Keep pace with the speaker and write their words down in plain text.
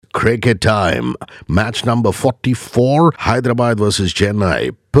Cricket time. Match number 44, Hyderabad versus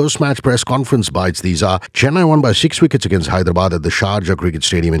Chennai. Post-match press conference bites these are. Chennai won by 6 wickets against Hyderabad at the Sharjah Cricket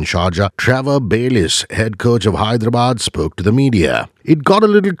Stadium in Sharjah. Trevor, Bayliss, head coach of Hyderabad, spoke to the media. It got a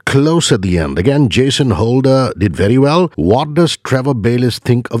little close at the end. Again, Jason Holder did very well. What does Trevor Bayliss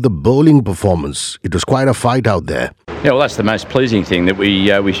think of the bowling performance? It was quite a fight out there. Yeah, well, that's the most pleasing thing, that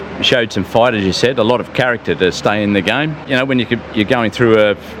we showed some fight, as you said, a lot of character to stay in the game. You know, when you're going through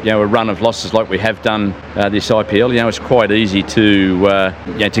a run of losses like we have done this IPL, it's quite easy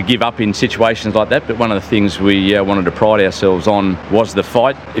to give up in situations like that. But one of the things we wanted to pride ourselves on was the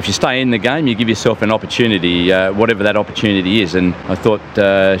fight. If you stay in the game, you give yourself an opportunity, whatever that opportunity is. And I thought,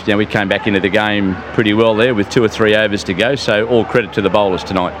 we came back into the game pretty well there with 2 or 3 overs to go. So all credit to the bowlers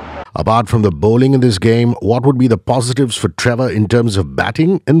tonight. Apart from the bowling in this game, what would be the positives for Trevor in terms of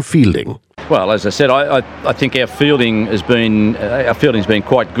batting and fielding? Well, as I said, I think our fielding's been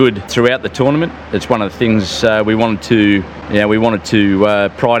quite good throughout the tournament. It's one of the things we wanted to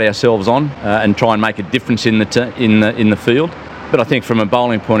pride ourselves on and try and make a difference in the field. But I think from a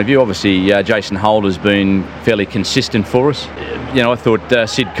bowling point of view, obviously Jason Holder's been fairly consistent for us. I thought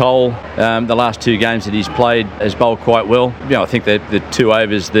Sid Cole, the last 2 games that he's played, has bowled quite well. I think that the 2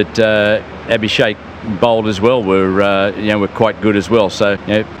 overs that Abhishek bowled as well were quite good as well. So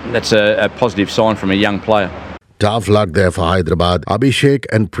that's a positive sign from a young player. Tough luck there for Hyderabad. Abhishek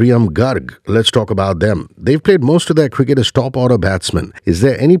and Priyam Garg, let's talk about them. They've played most of their cricket as top-order batsmen. Is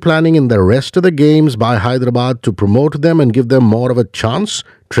there any planning in the rest of the games by Hyderabad to promote them and give them more of a chance?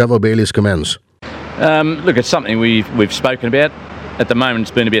 Trevor Bayliss comments. Look, it's something we've spoken about. At the moment,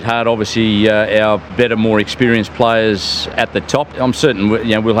 it's been a bit hard. Obviously, our better, more experienced players at the top. I'm certain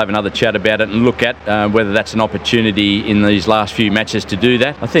we'll have another chat about it and look at whether that's an opportunity in these last few matches to do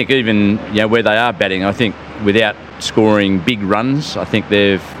that. I think even where they are batting, I think without scoring big runs, I think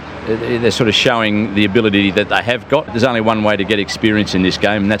they're sort of showing the ability that they have got. There's only one way to get experience in this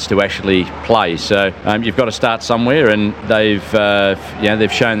game, and that's to actually play. So you've got to start somewhere, and they've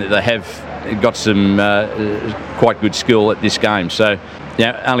shown that they have got some quite good skill at this game. So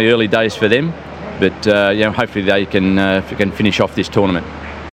only early days for them, but hopefully they can finish off this tournament.